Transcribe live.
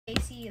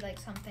Glizzy like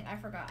something. I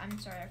forgot. I'm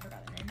sorry, I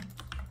forgot the name.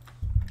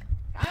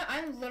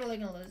 I'm literally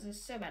gonna lose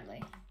this so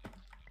badly.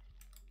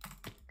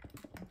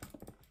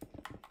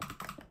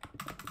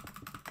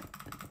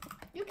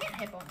 You can't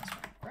hit on this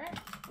one, right?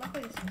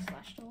 Luckily this is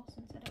slash tool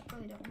since I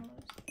really don't want to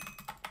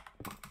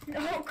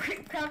lose. No,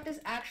 Craft is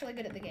actually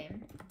good at the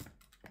game.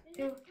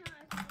 Who?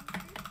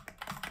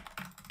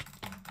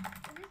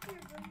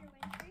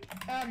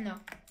 No.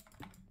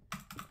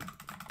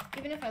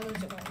 Even if I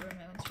lose, it won't ruin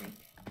my win streak.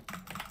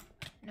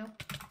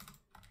 Nope.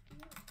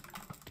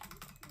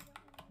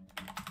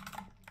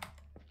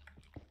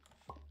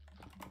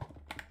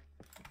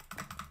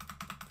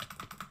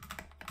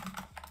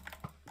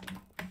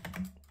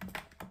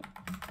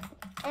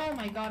 Oh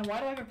my god, why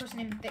do I have a person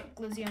named Thick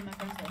Glizzy on my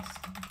friends list?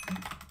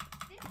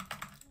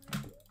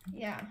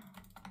 Yeah.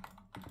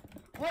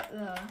 What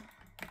the?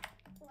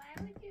 Why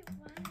did your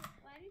friend?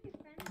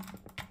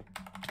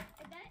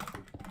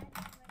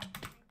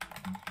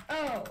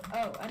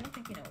 Oh, I don't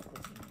think you know what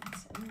Glizzy means.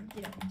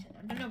 You don't need to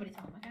know. Nobody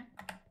tell him, okay?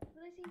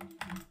 Glizzy means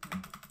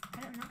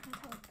I'm not gonna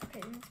tell him. Okay,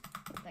 it means,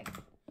 like,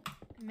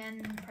 men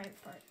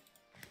private part.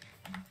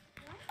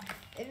 what?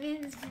 It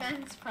means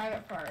men's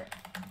private part.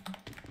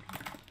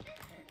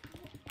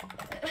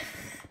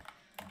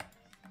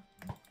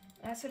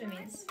 That's what it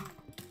means.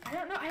 I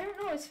don't know,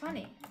 it's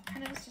funny.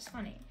 It's just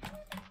funny.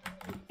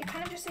 It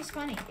kind of just says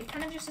funny. It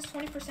kind of just says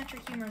 21st century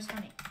humor is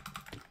funny.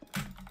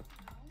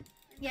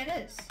 Yeah,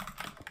 it is.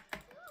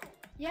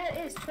 Yeah,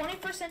 it is.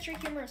 21st century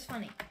humor is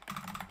funny.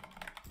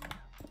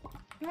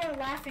 You are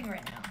laughing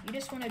right now. You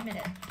just won't admit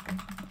it.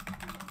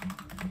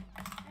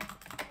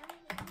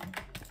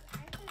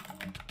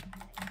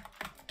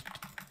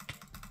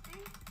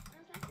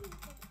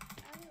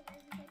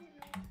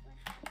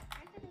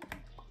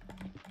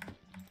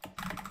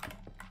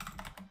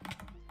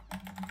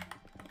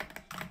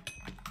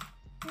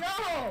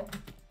 No!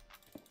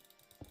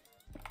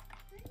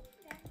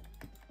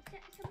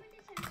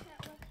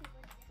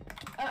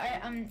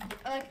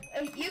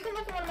 You can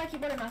look at one of my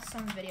keyboard and mouse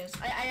sounds videos.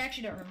 I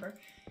actually don't remember.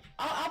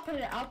 I'll put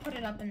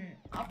it up and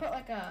I'll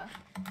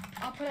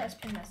put it as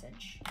pin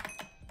message.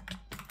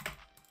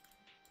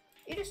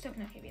 You just took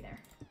an OKB there.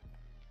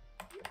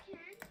 You can.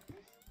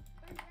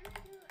 I'm gonna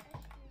do a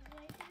stream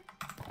like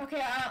this.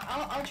 Okay,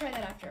 I'll try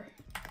that after.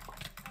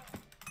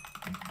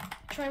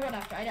 Try what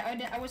after?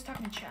 I was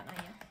talking to chat, not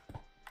you.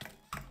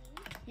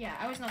 Yeah,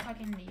 I was not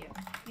talking to you.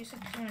 You said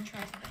you want to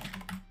try something.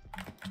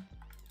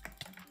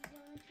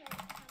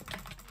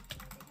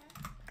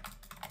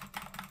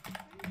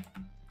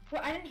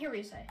 Well, I didn't hear what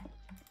you say.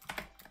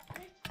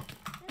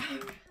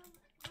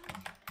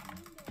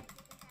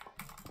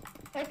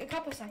 Like a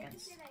couple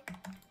seconds.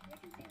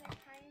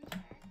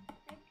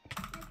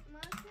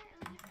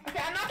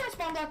 Okay, I'm not gonna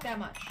spawn block that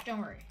much.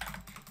 Don't worry.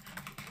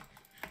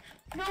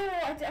 No,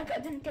 I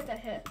didn't get that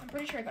hit. I'm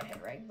pretty sure I got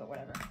hit right, but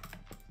whatever.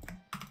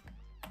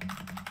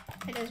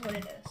 It is what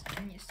it is.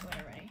 I'm used to it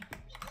already.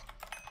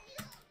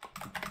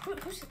 Who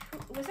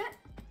was that?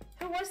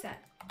 Who was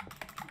that?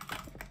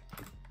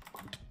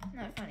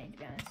 Not funny, to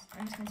be honest.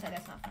 I'm just gonna say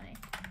that's not funny.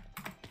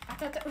 I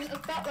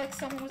thought like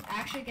someone was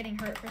actually getting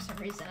hurt for some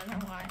reason. I don't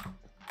know why.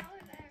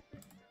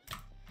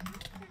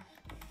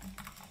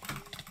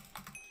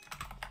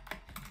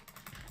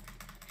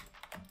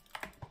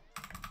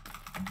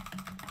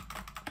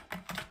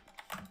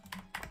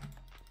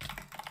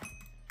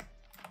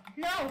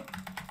 No!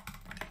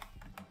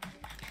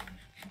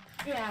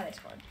 Yeah, they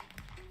scored.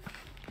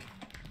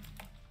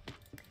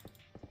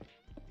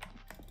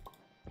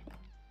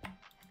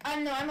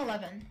 No, I'm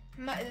 11.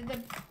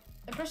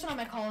 The person on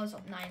my call is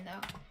 9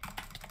 though.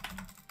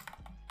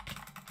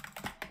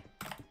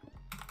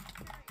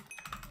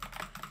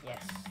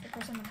 Yes, the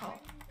person on the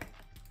call.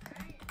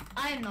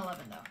 I'm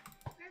 11 though.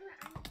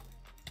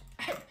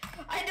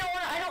 I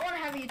don't want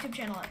to have a YouTube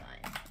channel at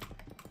 9.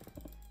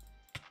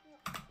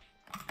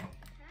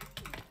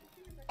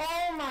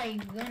 Oh my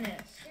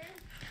goodness.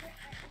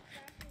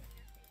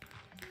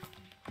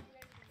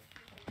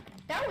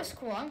 That was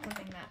cool. I'm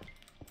clipping that.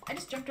 I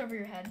just jumped over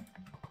your head.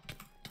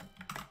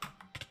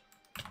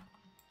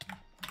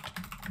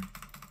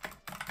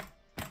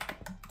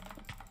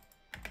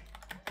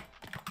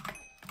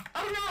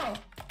 Oh no!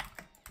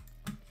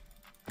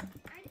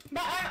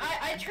 But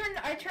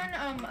I turn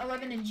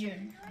 11 in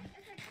June.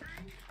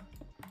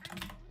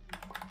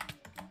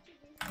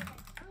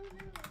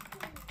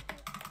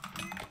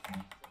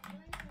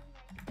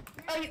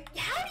 Oh,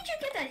 how did you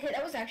get that hit?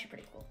 That was actually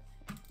pretty cool.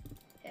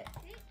 Hit.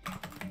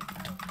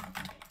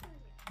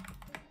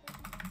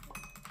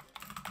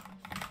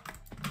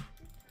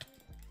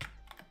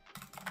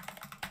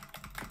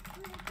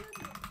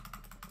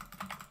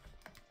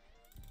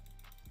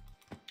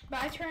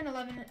 But I turn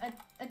 11.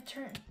 I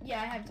turn.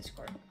 Yeah, I have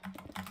Discord.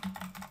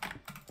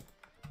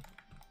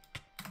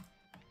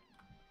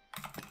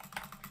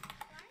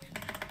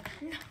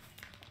 No.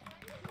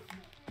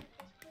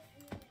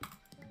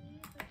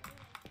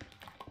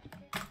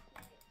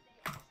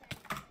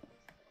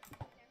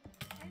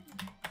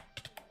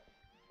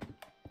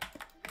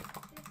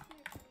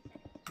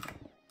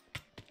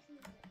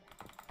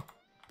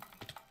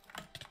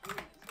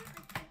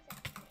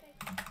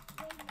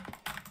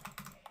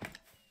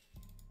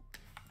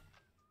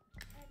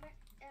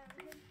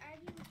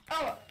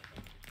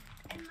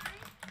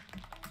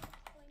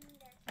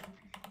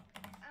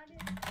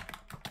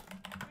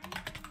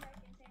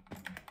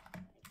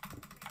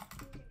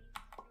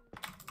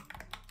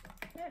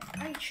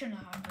 I shouldn't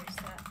have raced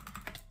that.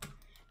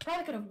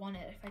 Probably could have won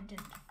it if I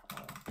didn't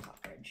fall off the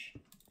top bridge.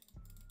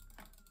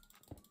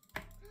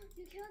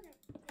 You killed him.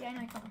 Yeah, I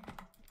know I killed him.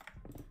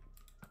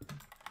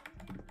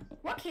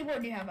 What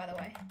keyboard do you have, by the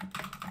way?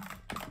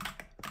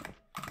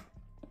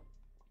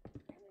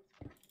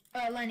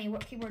 Lenny,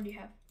 what keyboard do you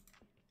have?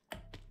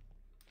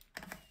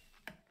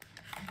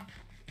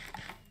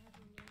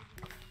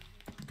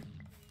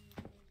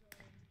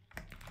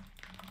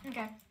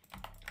 Okay.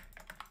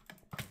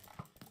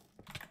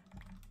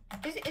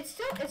 It's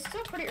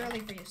still pretty early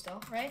for you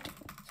still, right?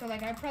 So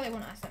like I probably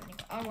won't ask that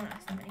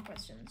many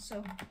questions.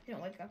 So you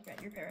don't wake up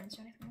at your parents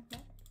or anything like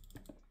that.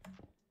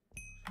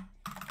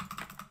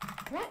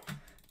 What?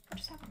 What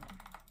just happened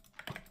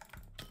there?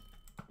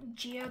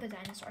 Geo the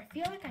dinosaur. I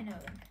feel like I know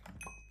them.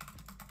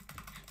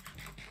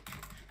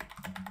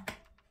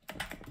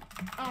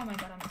 Oh my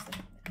god, I missed it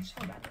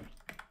so badly.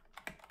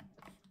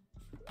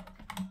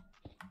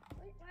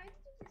 Wait, why did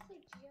you just say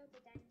Geo the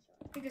dinosaur?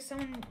 Because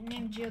someone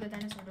named Geo the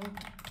dinosaur told me.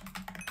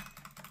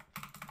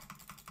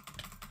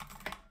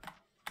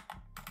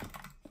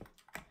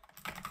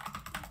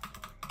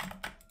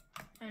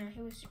 I know,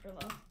 he was super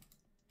low.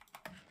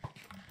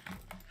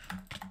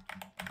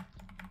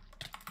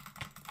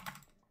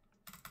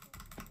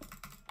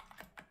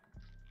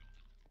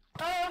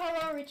 Oh,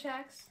 hello,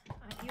 Rechax.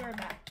 You are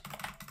back.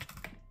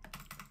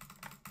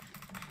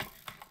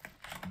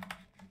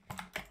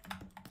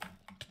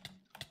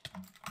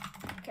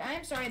 Okay, I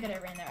am sorry that I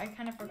ran there. I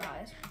kind of forgot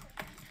it.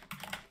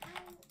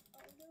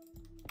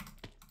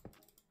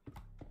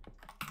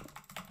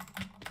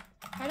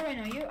 How do I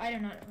know you? I do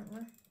not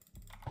remember.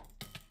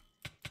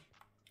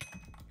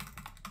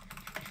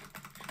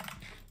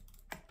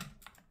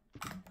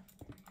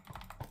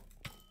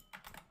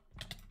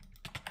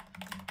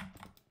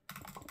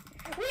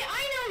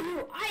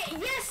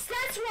 Yes,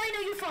 that's where I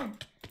know you from.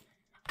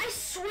 I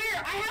swear,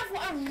 I have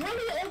a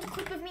really old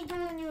clip of me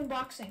dueling you in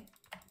boxing.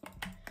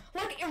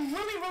 Like,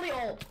 really, really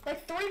old.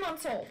 Like 3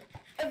 months old.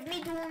 Of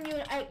me dueling you,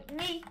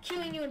 me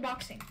queuing you in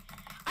boxing.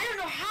 I don't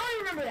know how I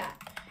remember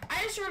that.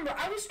 I just remember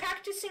I was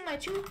practicing my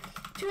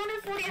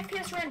 240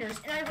 FPS renders,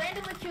 and I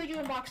randomly queued you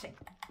in boxing.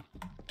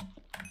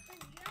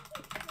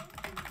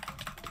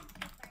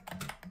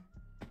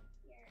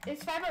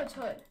 It's 5.0's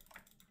hood.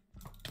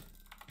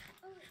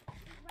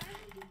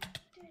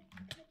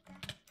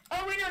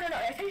 Oh wait, no.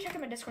 I thought you were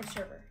checking my Discord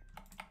server.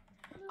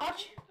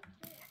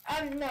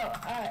 No.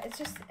 It's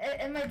just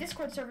in my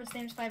Discord server's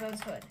name's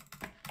 5.0's hood.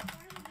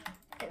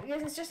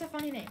 Because it's just a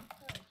funny name.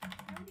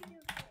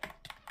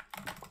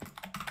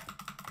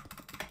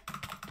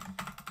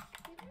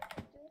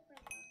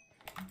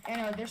 I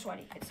know, they're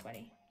sweaty. It's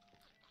sweaty.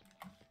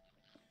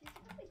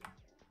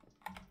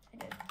 I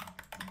did.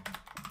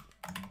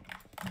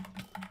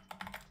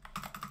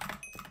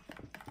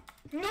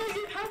 No,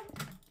 you have.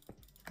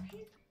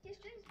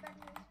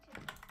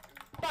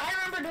 But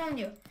I remember doing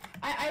you.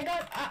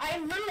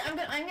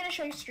 I'm gonna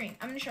show you stream.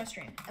 I'm gonna show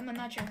stream. I'm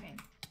not joking.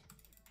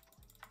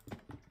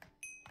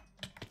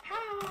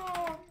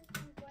 How?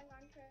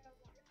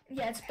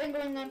 Yeah, it's been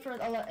going on for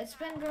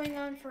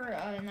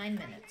 9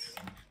 minutes.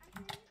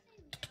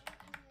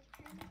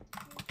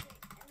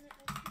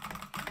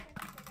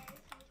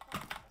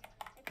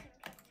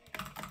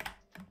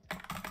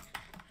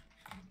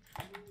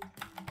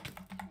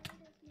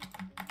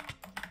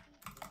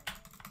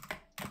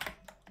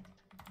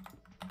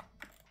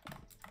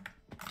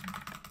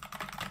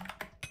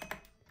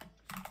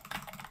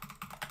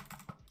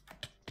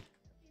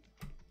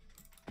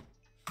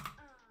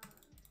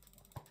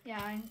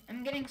 Yeah,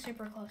 I'm getting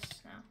super close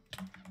now.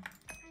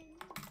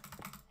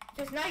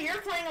 Because now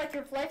you're playing like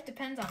your life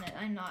depends on it.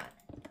 I'm not.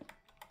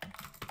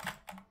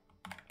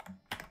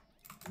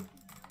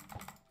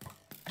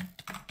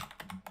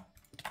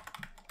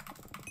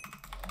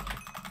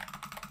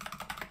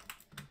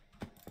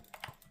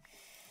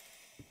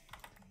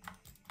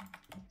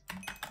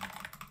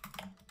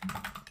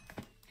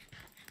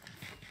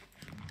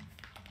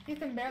 You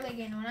can barely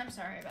gain one. I'm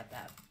sorry about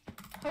that.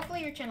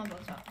 Hopefully your channel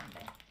blows up one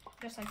day.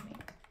 Just like me.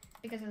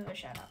 Because of a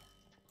shout out.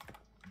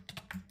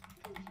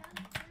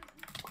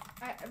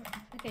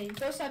 Okay,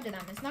 go sub to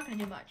them. It's not gonna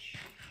do much.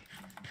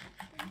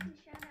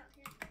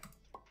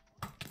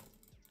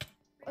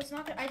 Well, it's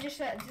not gonna, I just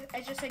said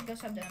go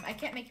sub to them. I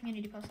can't make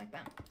community posts like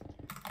that.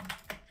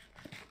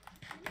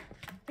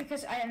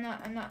 Because I'm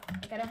not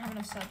like I don't have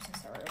enough subs and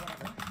stuff or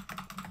whatever.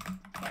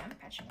 Okay, I'm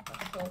patching up a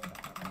whole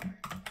thing.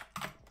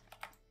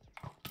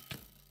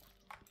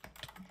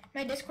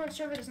 My Discord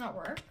server does not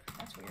work.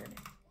 That's weird.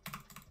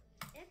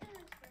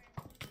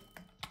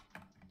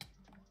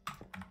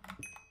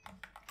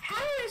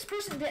 This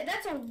person did.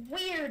 That's a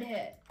weird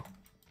hit.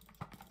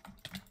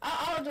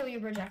 I'll do your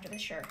bridge after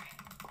this, sure.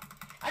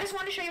 I just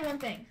wanted to show you one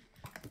thing.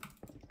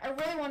 I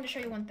really wanted to show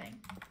you one thing.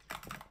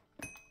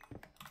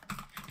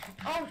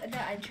 Oh,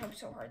 that I choked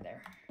so hard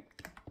there.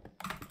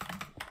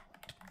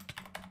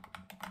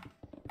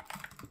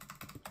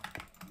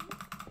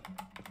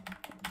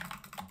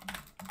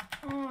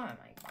 Oh my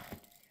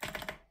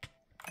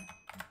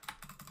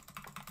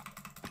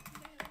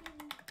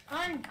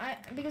god.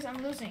 Because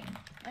I'm losing.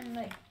 I'm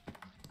like.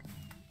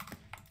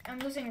 I'm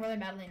losing really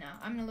badly now.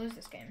 I'm gonna lose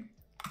this game.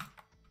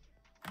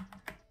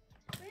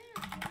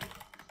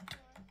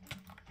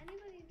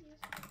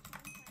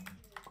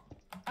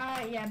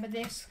 Yeah, but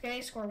they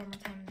score one more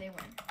time and they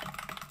win.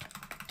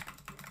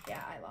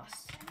 Yeah, I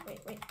lost. Wait.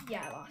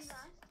 Yeah, I lost.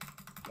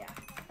 Yeah,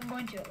 I'm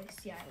going to at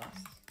least. Yeah, I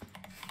lost.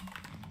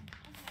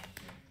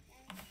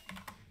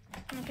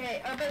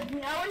 Okay, but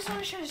now I just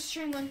want to show the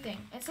stream one thing.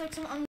 It's like some